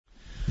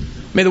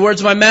May the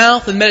words of my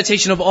mouth and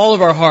meditation of all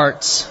of our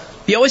hearts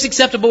be always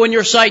acceptable in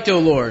your sight, O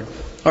Lord,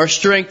 our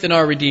strength and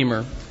our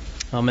Redeemer.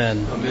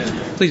 Amen.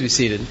 Amen. Please be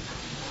seated.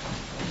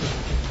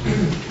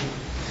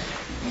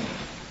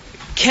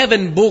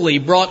 Kevin Bully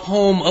brought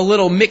home a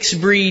little mixed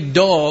breed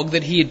dog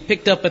that he had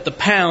picked up at the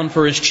pound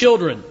for his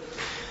children.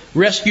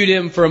 Rescued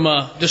him from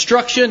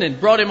destruction and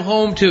brought him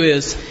home to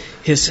his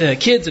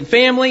kids and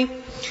family.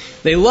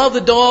 They loved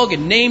the dog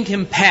and named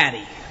him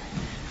Patty.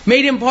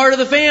 Made him part of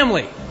the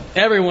family.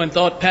 Everyone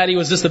thought Patty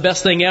was just the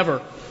best thing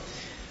ever.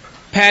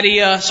 Patty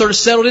sort of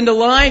settled into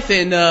life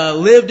and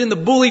lived in the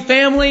Bully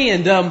family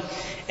and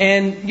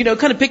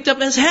kind of picked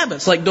up his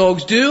habits like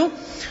dogs do.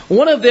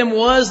 One of them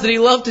was that he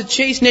loved to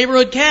chase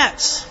neighborhood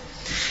cats.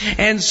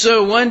 And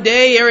so one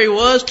day, there he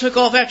was, took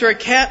off after a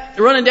cat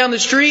running down the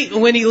street,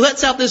 when he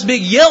lets out this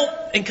big yelp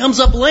and comes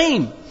up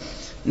lame.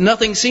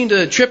 Nothing seemed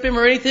to trip him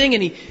or anything,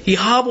 and he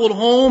hobbled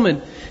home,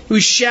 and he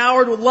was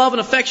showered with love and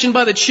affection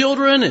by the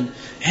children.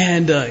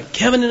 And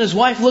Kevin and his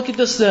wife look at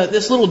this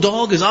little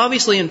dog who's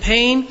obviously in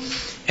pain,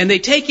 and they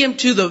take him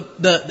to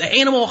the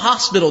animal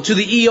hospital, to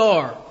the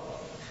ER.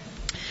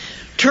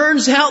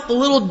 Turns out the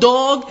little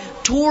dog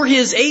tore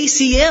his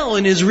ACL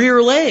in his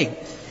rear leg.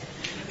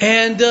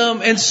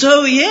 And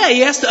so he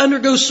has to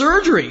undergo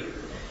surgery.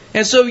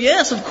 And so,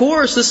 yes, of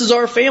course, this is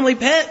our family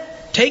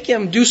pet. Take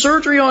him, do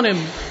surgery on him.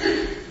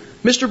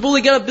 Mr.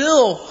 Bully got a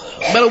bill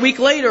about a week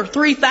later,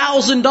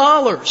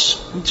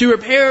 $3,000 to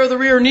repair the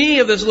rear knee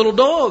of this little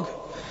dog.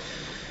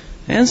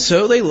 And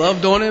so they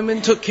loved on him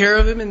and took care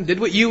of him and did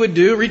what you would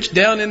do, reached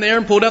down in there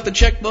and pulled out the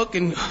checkbook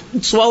and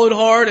swallowed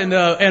hard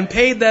and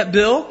paid that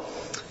bill.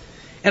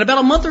 And about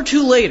a month or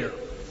two later,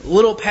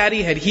 little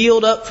Patty had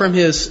healed up from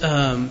his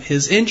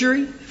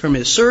injury, from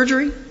his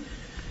surgery.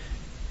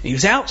 He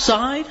was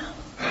outside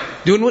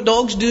doing what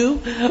dogs do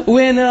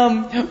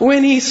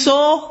when he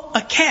saw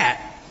a cat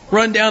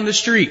run down the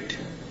street.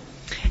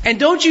 And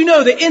don't you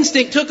know, the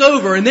instinct took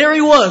over, and there he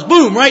was,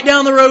 boom, right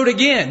down the road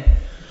again.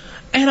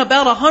 And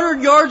about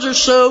 100 yards or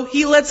so,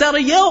 he lets out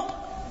a yelp,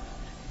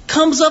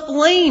 comes up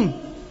lame,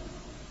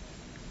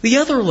 the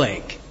other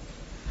leg.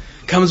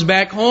 Comes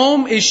back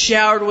home, is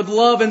showered with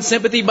love and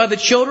sympathy by the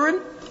children,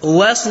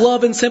 less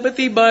love and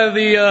sympathy by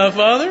the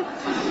father.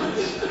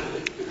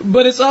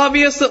 But it's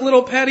obvious that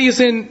little Patty is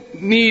in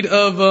need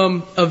of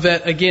a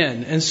vet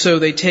again. And so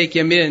they take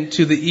him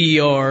into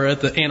the ER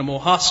at the animal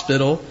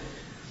hospital.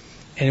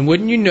 And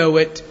wouldn't you know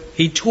it,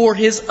 he tore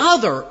his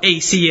other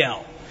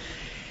ACL.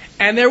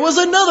 And there was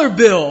another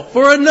bill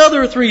for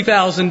another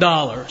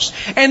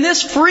 $3,000. And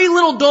this free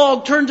little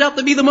dog turns out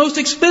to be the most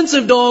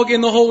expensive dog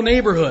in the whole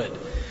neighborhood.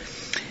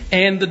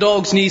 And the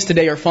dog's knees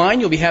today are fine,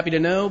 you'll be happy to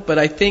know, but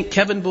I think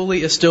Kevin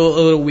Bully is still a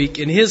little weak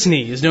in his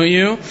knees, don't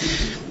you?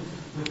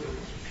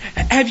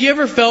 Have you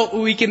ever felt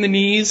weak in the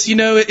knees? You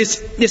know, it's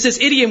this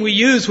idiom we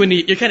use when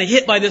you're kind of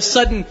hit by this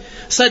sudden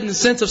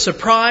sense of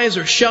surprise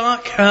or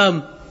shock.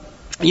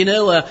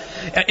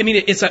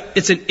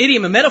 It's an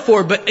idiom, a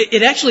metaphor, but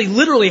it actually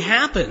literally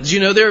happens.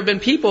 You know, there have been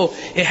people,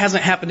 it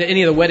hasn't happened to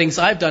any of the weddings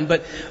I've done,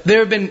 but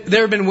there have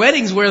been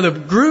weddings where the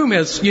groom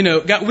has,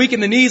 got weak in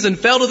the knees and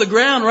fell to the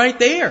ground right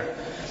there.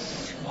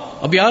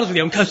 I'll be honest with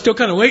you, I'm still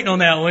kind of waiting on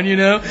that one,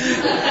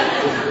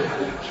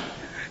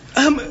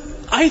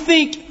 I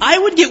think I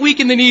would get weak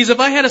in the knees if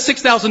I had a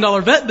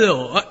 $6,000 vet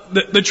bill.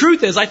 The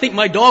truth is, I think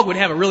my dog would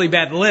have a really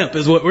bad limp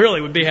is what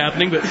really would be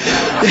happening. But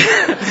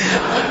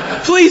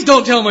please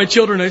don't tell my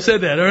children I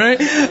said that, all right?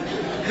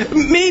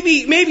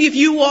 Maybe if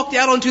you walked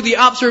out onto the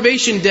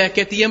observation deck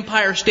at the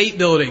Empire State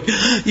Building,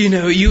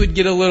 you would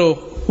get a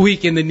little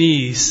weak in the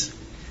knees.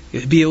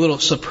 It'd be a little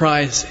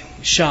surprising,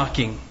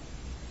 shocking.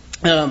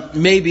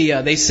 Maybe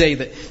they say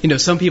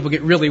that, some people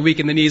get really weak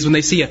in the knees when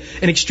they see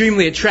an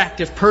extremely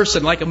attractive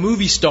person like a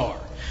movie star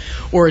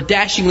or a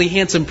dashingly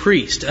handsome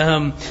priest.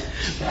 Why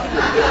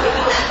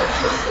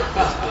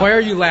are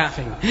you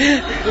laughing?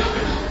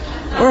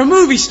 Or a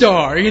movie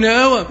star,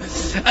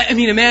 I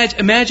mean,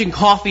 imagine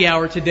coffee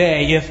hour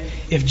today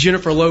if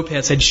Jennifer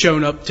Lopez had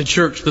shown up to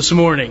church this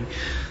morning.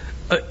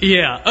 Or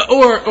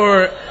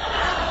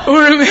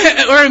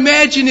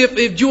imagine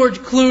if George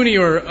Clooney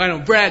or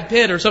Brad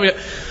Pitt or somebody.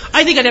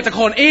 I think I'd have to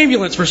call an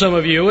ambulance for some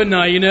of you, wouldn't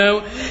I?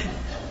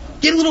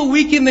 Get a little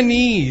weak in the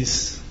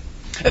knees.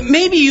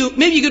 Maybe you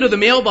go to the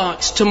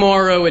mailbox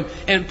tomorrow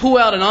and pull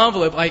out an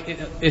envelope.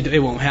 It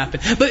won't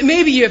happen. But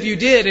maybe if you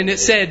did and it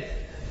said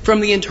from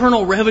the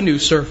Internal Revenue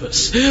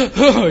Service,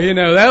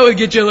 that would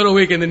get you a little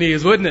weak in the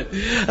knees, wouldn't it?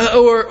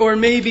 Or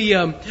maybe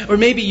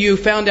you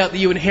found out that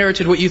you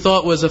inherited what you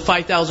thought was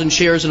 5,000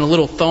 shares in a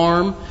little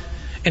farm.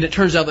 And it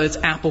turns out that it's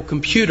Apple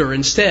Computer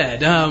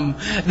instead.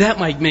 That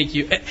might make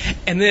you.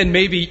 And then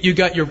maybe you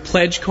got your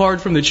pledge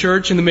card from the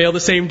church in the mail the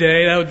same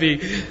day.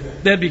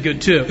 That'd be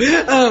good too.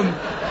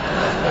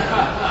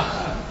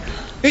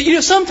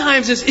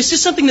 Sometimes it's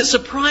just something that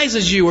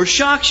surprises you or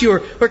shocks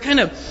you or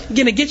kind of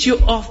gets you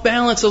off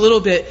balance a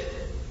little bit.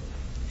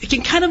 It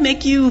can kind of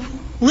make you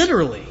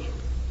literally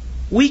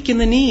weak in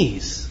the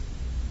knees.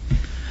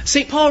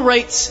 St. Paul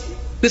writes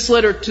this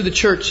letter to the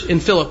church in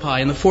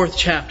Philippi in the 4th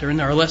chapter in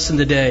our lesson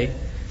today.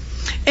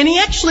 And he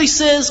actually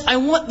says, I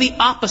want the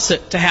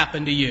opposite to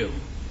happen to you.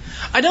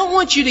 I don't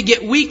want you to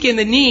get weak in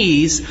the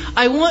knees.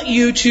 I want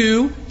you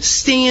to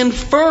stand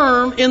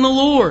firm in the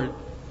Lord.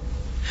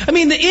 I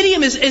mean, the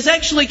idiom is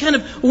actually kind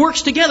of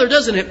works together,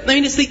 doesn't it? I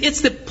mean,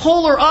 it's the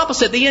polar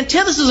opposite. The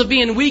antithesis of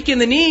being weak in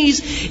the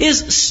knees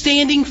is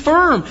standing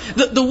firm.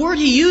 The word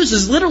he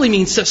uses literally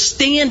means to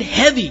stand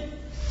heavy,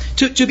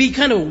 to be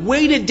kind of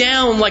weighted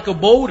down like a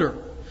boulder.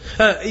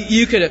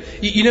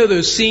 You know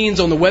those scenes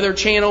on the Weather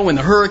Channel when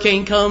the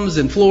hurricane comes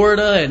in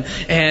Florida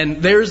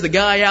and there's the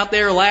guy out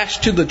there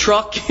lashed to the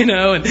truck,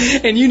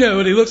 and you know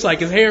what he looks like.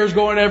 His hair's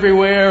going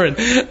everywhere and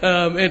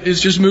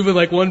it's just moving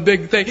like one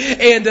big thing.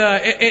 And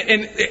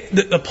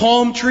the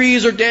palm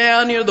trees are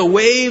down, the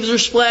waves are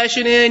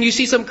splashing in. You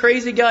see some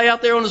crazy guy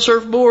out there on the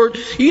surfboard.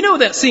 You know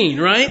that scene,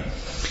 right?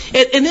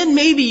 And then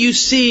maybe you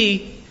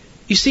see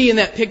in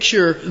that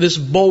picture this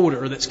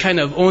boulder that's kind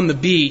of on the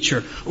beach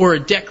or a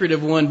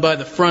decorative one by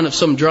the front of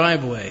some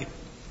driveway.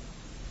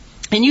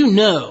 And you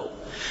know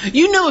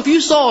if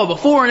you saw a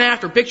before and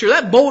after picture,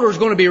 that boulder is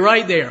going to be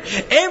right there.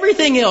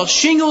 Everything else,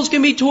 shingles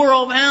can be tore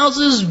off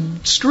houses,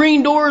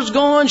 screen doors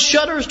gone,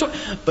 shutters torn,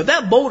 but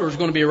that boulder is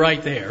going to be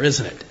right there,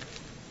 isn't it?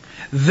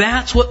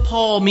 That's what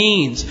Paul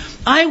means.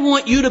 I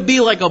want you to be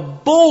like a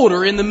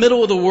boulder in the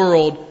middle of the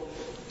world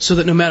so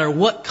that no matter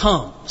what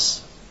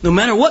comes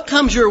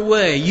your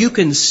way, you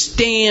can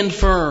stand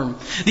firm.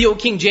 The old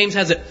King James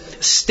has it,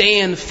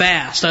 stand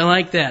fast. I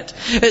like that.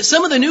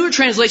 Some of the newer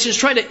translations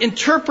try to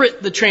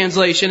interpret the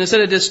translation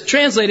instead of just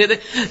translate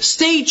it.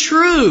 Stay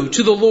true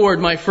to the Lord,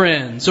 my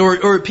friends.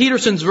 Or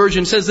Peterson's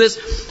version says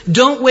this,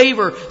 don't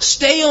waver,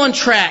 stay on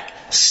track,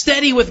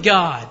 steady with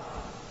God.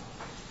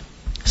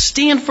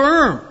 Stand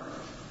firm.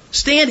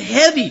 Stand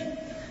heavy.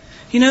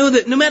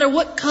 That no matter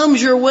what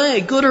comes your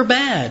way, good or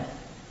bad.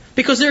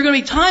 Because there are going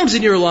to be times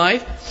in your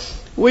life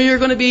where you're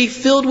going to be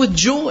filled with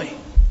joy.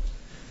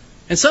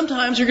 And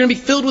sometimes you're going to be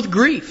filled with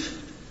grief.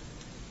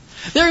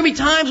 There are going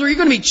to be times where you're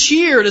going to be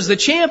cheered as the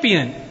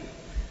champion.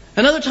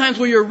 And other times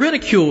where you're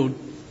ridiculed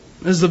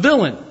as the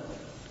villain.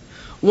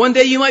 One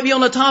day you might be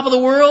on the top of the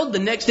world. The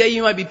next day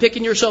you might be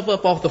picking yourself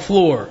up off the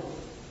floor.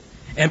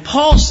 And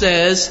Paul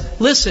says,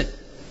 listen,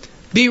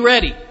 be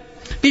ready.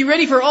 Be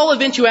ready for all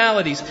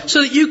eventualities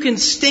so that you can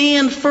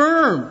stand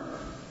firm.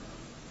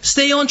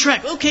 Stay on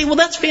track. Okay, well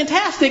that's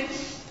fantastic.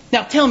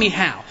 Now tell me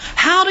how.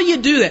 How do you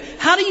do that?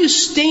 How do you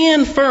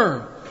stand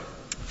firm?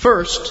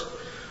 First,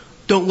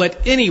 don't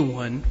let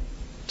anyone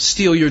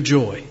steal your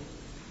joy.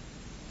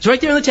 It's right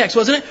there in the text,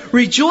 wasn't it?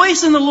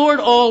 Rejoice in the Lord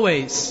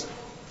always.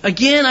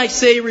 Again, I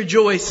say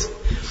rejoice.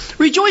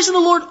 Rejoice in the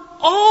Lord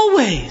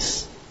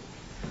always.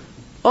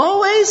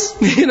 Always?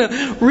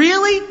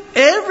 Really?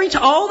 Every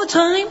time? All the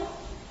time?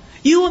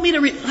 You want me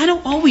to I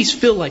don't always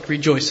feel like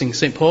rejoicing,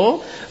 St.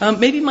 Paul.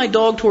 Maybe my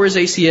dog tore his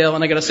ACL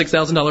and I got a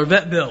 $6,000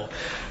 vet bill.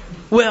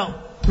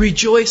 Well,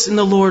 rejoice in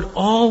the Lord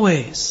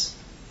always.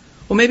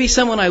 Well, maybe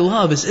someone I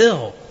love is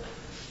ill,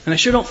 and I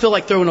sure don't feel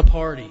like throwing a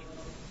party.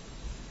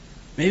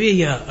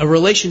 Maybe a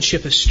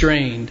relationship is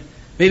strained.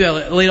 Maybe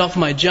I laid off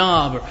my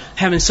job or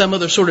having some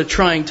other sort of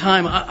trying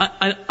time.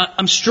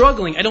 I'm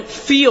struggling. I don't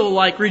feel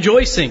like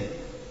rejoicing.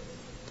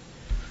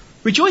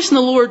 Rejoice in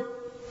the Lord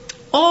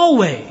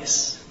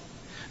always.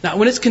 Now,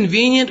 when it's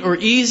convenient or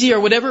easy or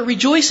whatever,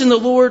 rejoice in the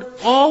Lord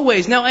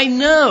always. Now, I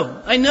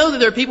know that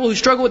there are people who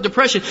struggle with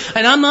depression,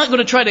 and I'm not going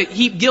to try to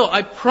heap guilt.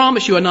 I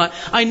promise you I'm not.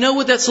 I know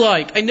what that's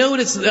like. I know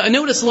what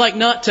it's like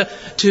not to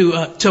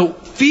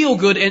feel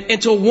good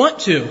and to want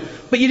to,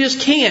 but you just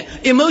can't.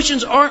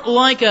 Emotions aren't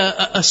like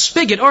a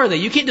spigot, are they?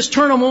 You can't just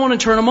turn them on and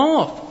turn them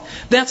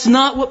off. That's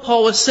not what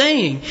Paul is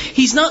saying.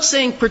 He's not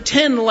saying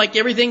pretend like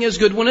everything is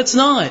good when it's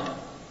not.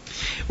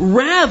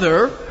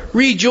 Rather,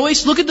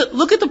 rejoice. Look at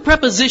the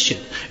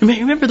preposition.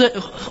 Remember that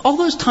all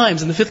those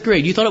times in the 5th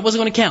grade you thought it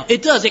wasn't going to count.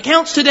 It does. It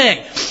counts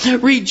today.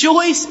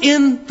 Rejoice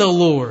in the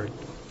Lord.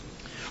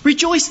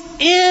 Rejoice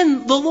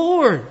in the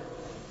Lord.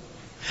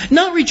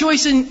 Not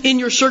rejoice in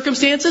your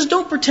circumstances.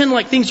 Don't pretend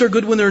like things are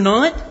good when they're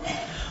not.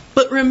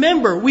 But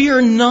remember, we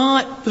are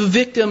not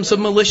victims of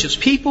malicious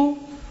people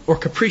or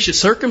capricious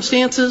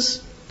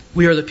circumstances.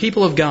 We are the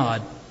people of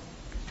God,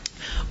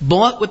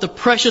 bought with the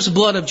precious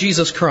blood of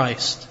Jesus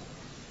Christ.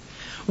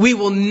 We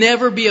will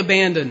never be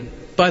abandoned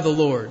by the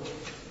Lord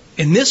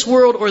in this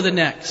world or the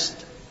next.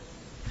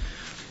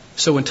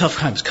 So when tough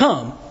times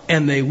come,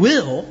 and they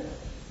will,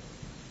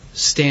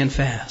 stand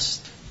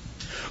fast.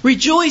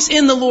 Rejoice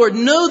in the Lord.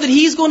 Know that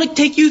He's going to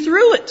take you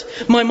through it.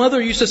 My mother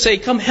used to say,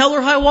 come hell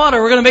or high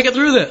water, we're going to make it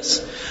through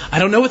this. I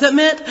don't know what that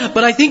meant,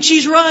 but I think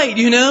she's right,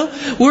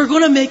 We're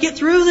going to make it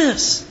through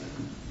this.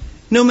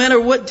 No matter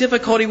what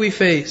difficulty we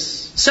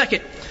face.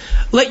 Second,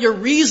 let your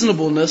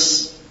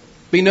reasonableness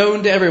be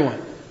known to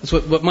everyone. That's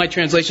what my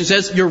translation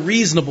says, your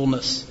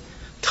reasonableness.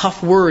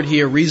 Tough word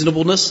here,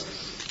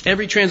 reasonableness.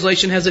 Every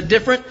translation has it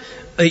different.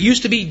 It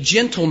used to be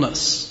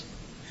gentleness.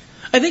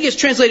 I think it's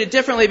translated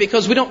differently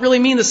because we don't really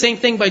mean the same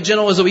thing by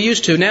gentle as we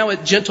used to. Now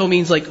gentle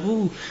means like,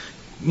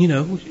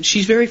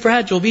 she's very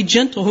fragile. Be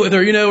gentle with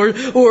her,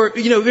 or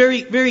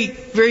very, very,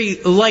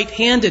 very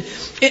light-handed.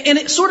 And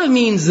it sort of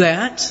means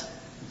that.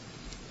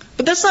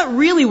 But that's not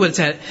really what it's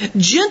at.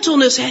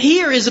 Gentleness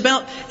here is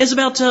about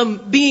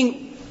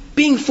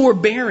being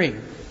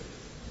forbearing.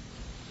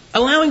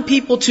 Allowing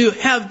people to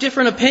have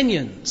different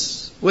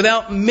opinions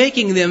without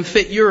making them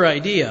fit your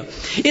idea.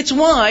 It's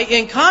why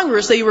in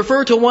Congress they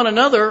refer to one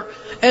another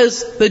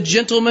as the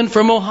gentleman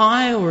from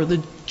Ohio or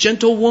the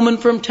gentlewoman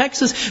from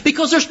Texas,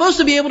 because they're supposed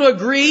to be able to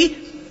agree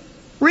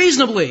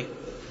reasonably.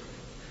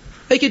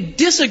 They could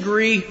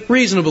disagree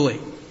reasonably.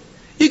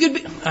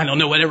 I don't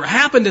know whatever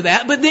happened to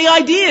that, but the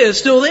idea is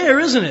still there,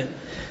 isn't it?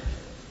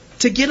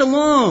 To get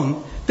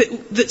along,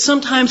 that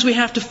sometimes we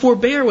have to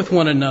forbear with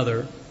one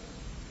another.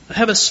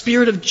 Have a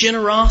spirit of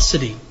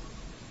generosity.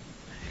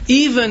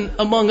 Even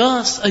among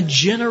us, a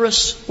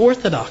generous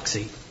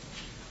orthodoxy,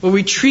 where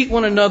we treat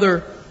one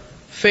another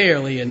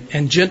fairly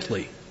and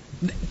gently.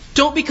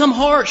 Don't become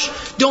harsh.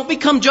 Don't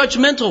become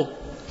judgmental.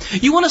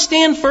 You want to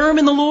stand firm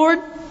in the Lord?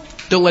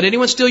 Don't let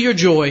anyone steal your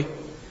joy.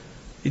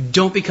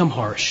 Don't become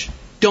harsh.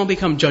 Don't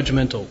become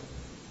judgmental.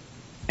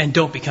 And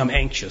don't become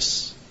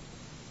anxious.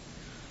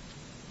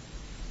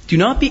 Do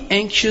not be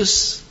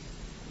anxious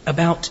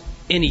about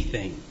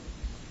anything.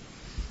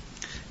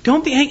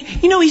 Don't be anxious.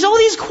 He's all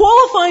these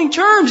qualifying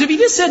terms. If he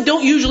just said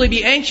don't usually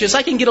be anxious,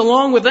 I can get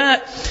along with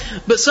that.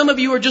 But some of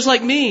you are just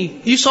like me.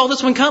 You saw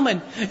this one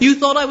coming. You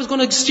thought I was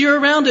going to steer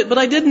around it, but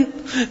I didn't.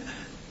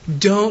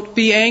 Don't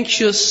be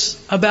anxious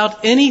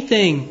about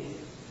anything.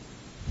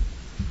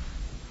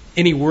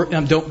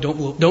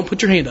 Don't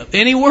put your hand up.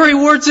 Any worry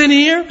warts in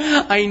here?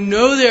 I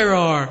know there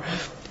are.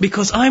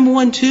 Because I'm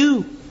one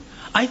too.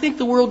 I think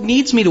the world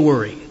needs me to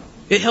worry.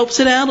 It helps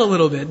it out a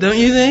little bit, don't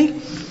you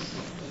think?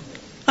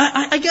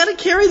 I got to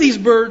carry these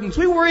burdens.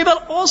 We worry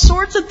about all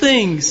sorts of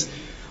things.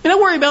 I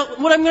worry about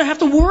what I'm going to have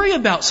to worry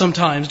about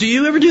sometimes. Do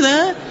you ever do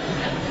that?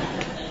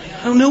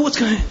 I don't know what's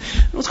going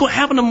to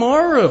happen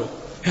tomorrow.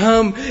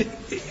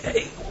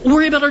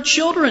 Worry about our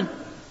children,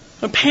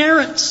 our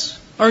parents,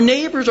 our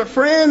neighbors, our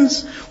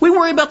friends. We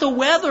worry about the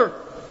weather.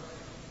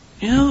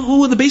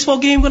 The baseball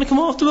game going to come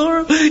off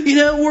tomorrow?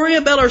 Worry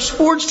about our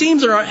sports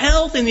teams and our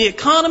health and the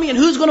economy and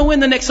who's going to win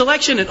the next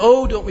election. And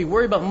don't we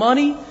worry about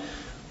money?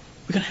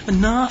 We're going to have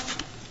enough.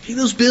 Pay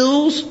those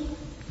bills.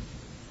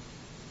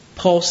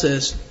 Paul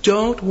says,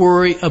 don't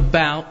worry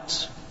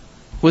about,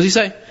 what does he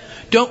say?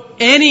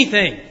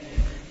 Anything.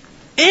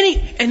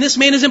 And this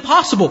man is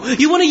impossible.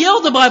 You want to yell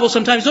at the Bible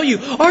sometimes, don't you?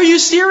 Are you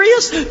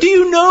serious? Do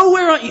you know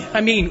where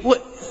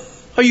what?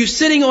 Are you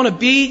sitting on a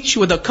beach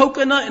with a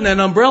coconut and an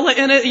umbrella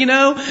in it,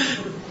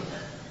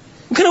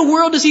 What kind of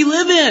world does he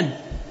live in?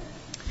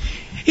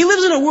 He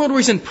lives in a world where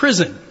he's in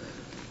prison.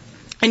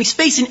 And he's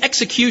facing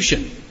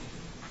execution.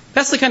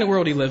 That's the kind of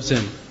world he lives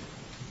in.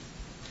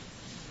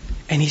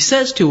 And he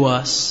says to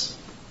us,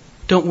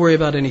 don't worry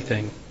about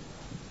anything.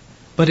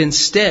 But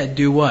instead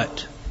do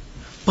what?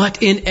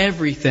 But in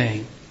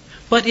everything.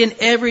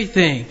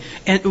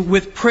 And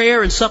with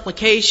prayer and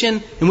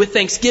supplication and with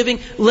thanksgiving,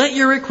 let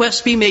your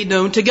requests be made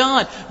known to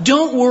God.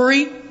 Don't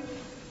worry.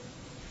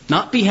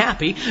 Not be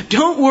happy.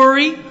 Don't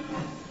worry.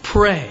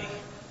 Pray.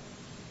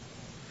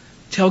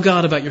 Tell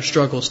God about your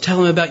struggles. Tell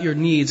Him about your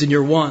needs and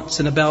your wants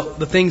and about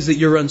the things that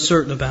you're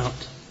uncertain about.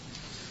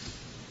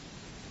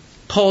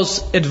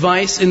 Paul's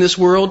advice in this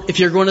world, if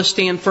you're going to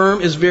stand firm,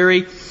 is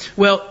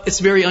it's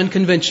very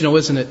unconventional,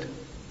 isn't it?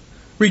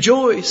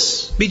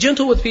 Rejoice. Be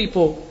gentle with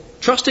people.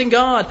 Trust in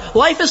God.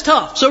 Life is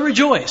tough, so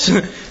rejoice.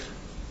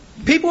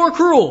 People are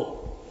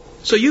cruel,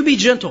 so you be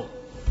gentle.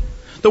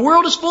 The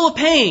world is full of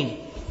pain,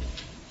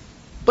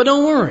 but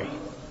don't worry.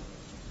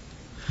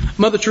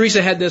 Mother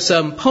Teresa had this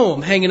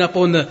poem hanging up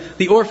on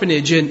the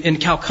orphanage in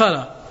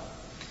Calcutta.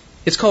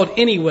 It's called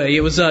Anyway.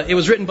 It was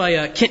written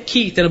by Kent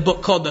Keith in a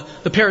book called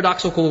The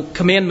Paradoxical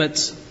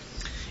Commandments.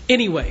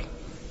 Anyway,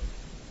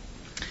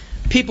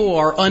 people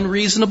are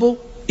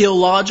unreasonable,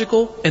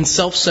 illogical, and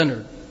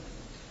self-centered.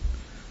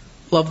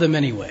 Love them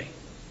anyway.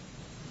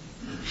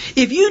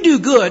 If you do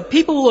good,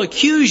 people will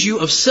accuse you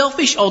of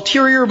selfish,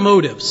 ulterior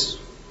motives.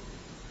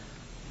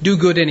 Do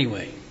good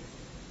anyway.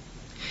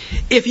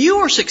 If you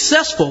are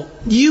successful,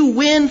 you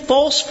win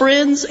false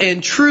friends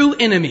and true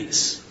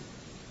enemies.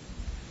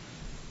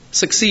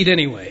 Succeed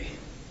anyway.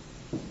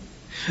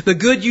 The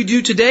good you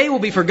do today will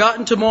be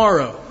forgotten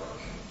tomorrow.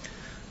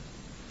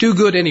 Do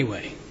good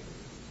anyway.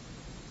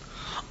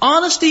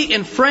 Honesty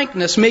and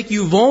frankness make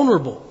you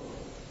vulnerable.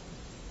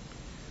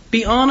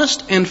 Be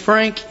honest and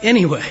frank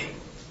anyway.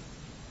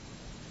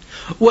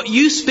 What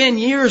you spend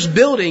years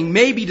building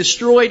may be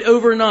destroyed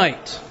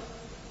overnight.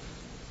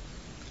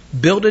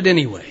 Build it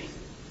anyway.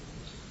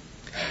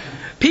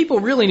 People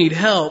really need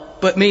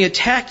help, but may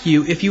attack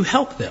you if you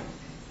help them.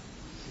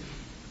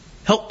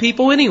 Help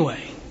people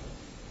anyway.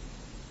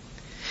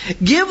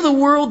 Give the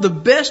world the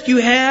best you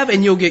have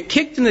and you'll get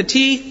kicked in the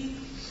teeth.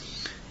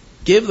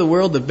 Give the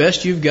world the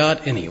best you've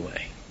got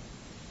anyway.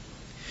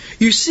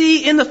 You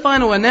see, in the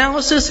final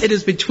analysis, it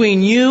is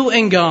between you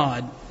and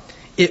God.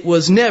 It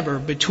was never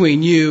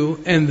between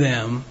you and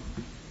them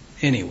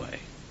anyway.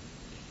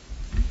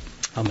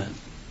 Amen.